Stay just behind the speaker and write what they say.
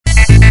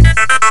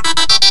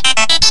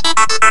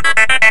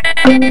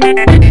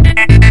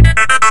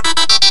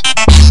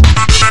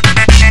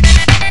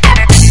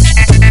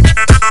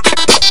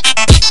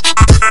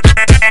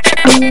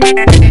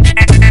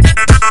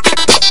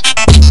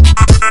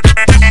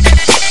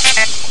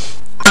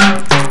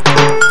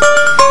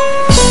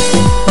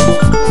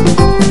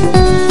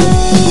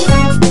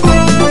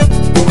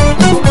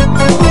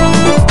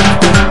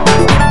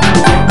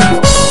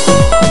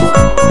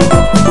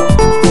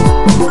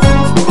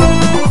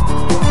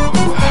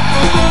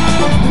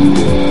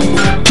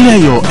Clear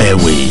your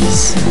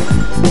airways.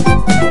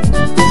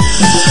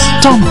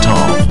 Tom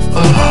Tom.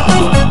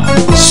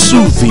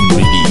 Soothing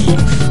relief.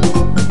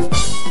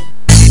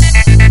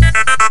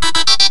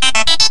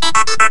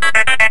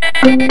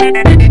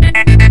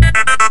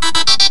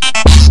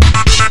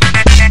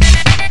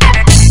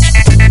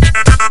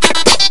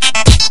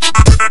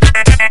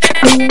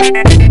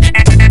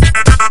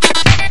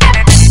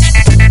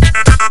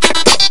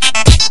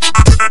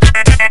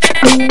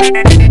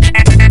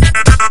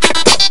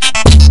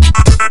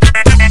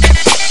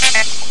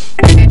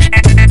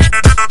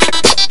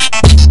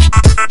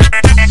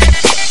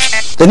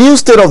 The new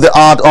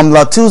state-of-the-art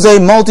Omlatuze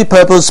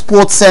Multi-Purpose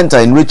Sports Center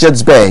in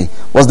Richards Bay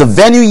was the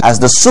venue as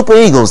the Super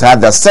Eagles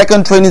had their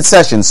second training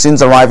session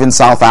since arriving in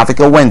South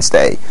Africa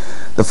Wednesday.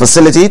 The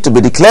facility, to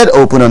be declared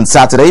open on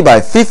Saturday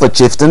by FIFA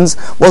chieftains,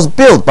 was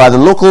built by the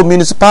local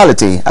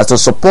municipality as a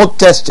support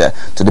gesture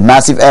to the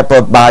massive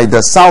airport by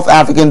the South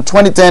African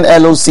 2010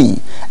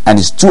 LOC, and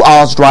is 2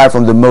 hours drive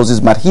from the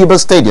Moses Madiba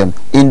Stadium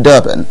in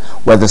Durban,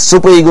 where the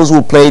Super Eagles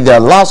will play their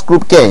last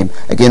group game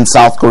against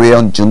South Korea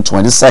on June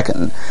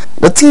 22nd.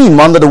 The team,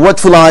 under the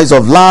watchful eyes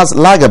of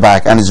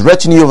Lagerback and his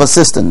retinue of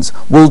assistants,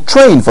 will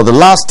train for the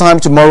last time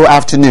tomorrow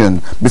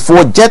afternoon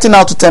before jetting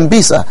out to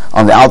Tembisa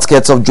on the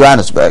outskirts of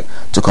Johannesburg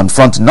to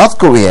confront North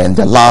Korea in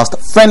their last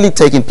friendly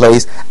taking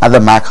place at the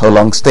Mac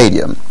Holong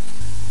Stadium.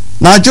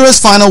 Nigeria's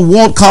final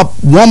World Cup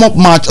warm-up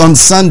match on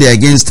Sunday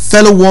against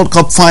fellow World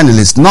Cup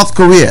finalist North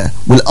Korea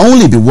will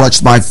only be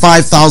watched by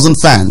 5,000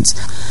 fans.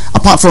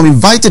 Apart from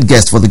invited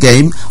guests for the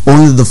game,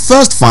 only the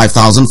first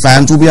 5,000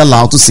 fans will be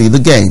allowed to see the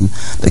game.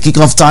 The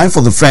kickoff time for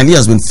the friendly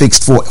has been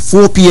fixed for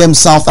 4 p.m.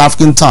 South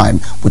African time,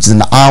 which is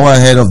an hour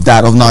ahead of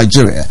that of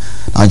Nigeria.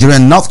 Nigeria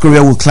and North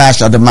Korea will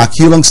clash at the Mac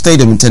Holong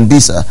Stadium in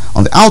Tembisa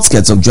on the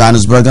outskirts of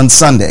Johannesburg on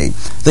Sunday.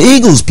 The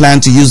Eagles plan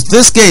to use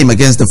this game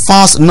against the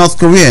fast North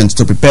Koreans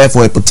to prepare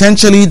for a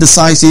potentially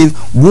decisive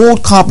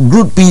World Cup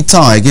Group B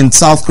tie against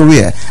South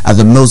Korea at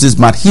the Moses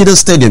Madiba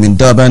Stadium in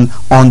Durban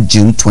on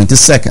June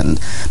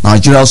 22nd.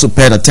 Nigeria also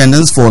paid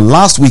attendance for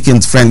last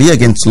weekend's friendly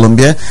against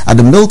Colombia at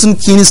the Milton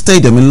Keynes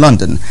Stadium in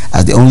London,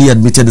 as they only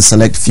admitted a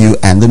select few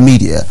and the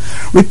media.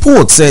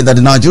 Reports say that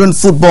the Nigerian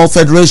Football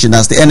Federation,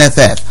 as the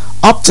NFF,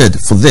 opted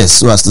for this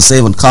so as to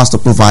save on cost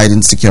of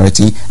providing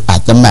security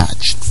at the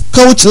match.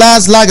 Coach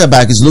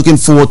Lagerback is looking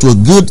forward to a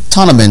good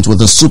tournament with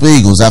the Super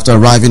Eagles after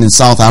arriving in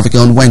South Africa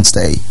on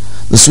Wednesday.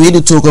 The Swede,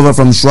 who took over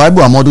from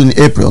Shuaibu Amadu in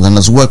April and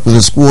has worked with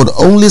the squad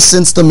only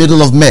since the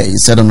middle of May,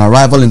 said on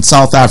arrival in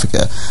South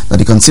Africa that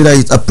he considered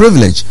it a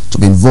privilege to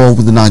be involved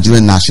with the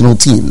Nigerian national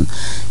team.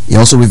 He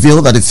also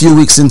revealed that a few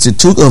weeks since he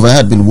took over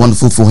had been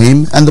wonderful for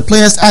him, and the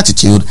players'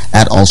 attitude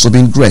had also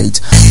been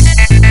great.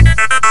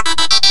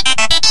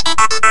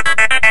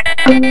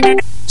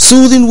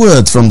 Soothing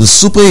words from the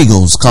Super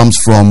Eagles comes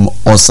from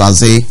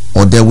Osaze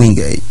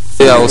Odewinge.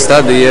 I will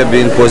start the year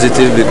being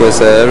positive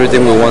because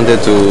everything we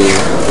wanted to,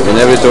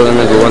 in every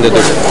tournament we wanted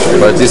to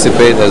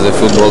participate as a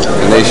football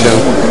nation,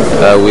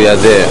 we are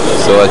there.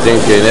 So I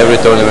think in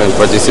every tournament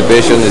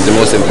participation is the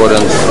most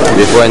important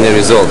before any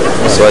result.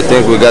 So I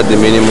think we got the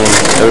minimum.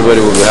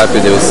 Everybody will be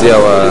happy. They will see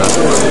our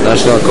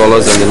national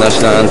colors and the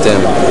national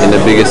anthem in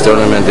the biggest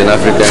tournament in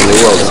Africa and the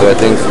world. So I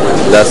think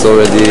that's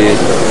already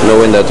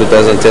knowing that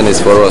 2010 is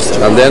for us.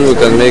 And then we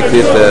can make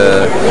it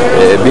a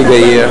bigger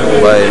year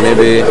by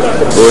maybe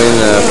going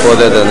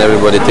further than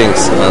everybody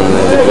thinks, and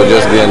it will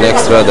just be an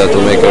extra that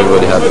will make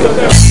everybody happy.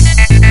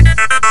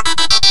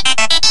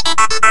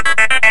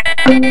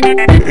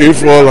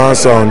 If all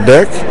hands are on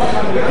deck,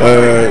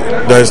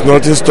 there is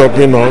nothing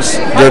stopping us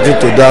getting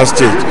to that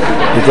stage,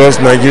 because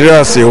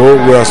Nigeria as a whole,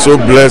 we are so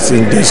blessed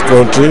in this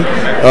country,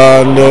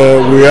 and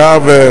we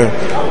have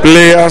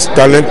players,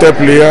 talented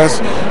players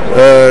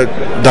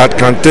that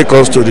can take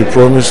us to the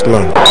promised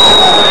land.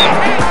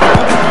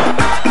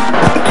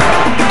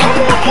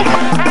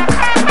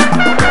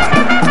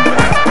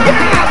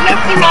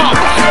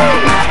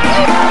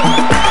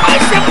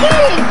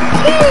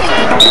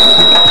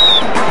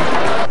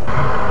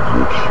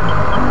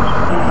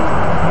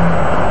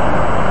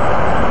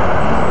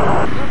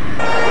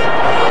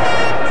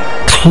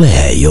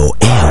 Clear your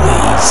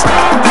airways.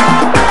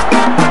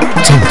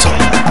 Tom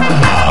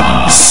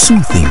Tom.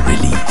 Soothing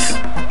relief.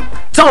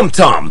 Tom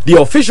Tom, the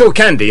official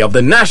candy of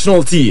the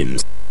national teams.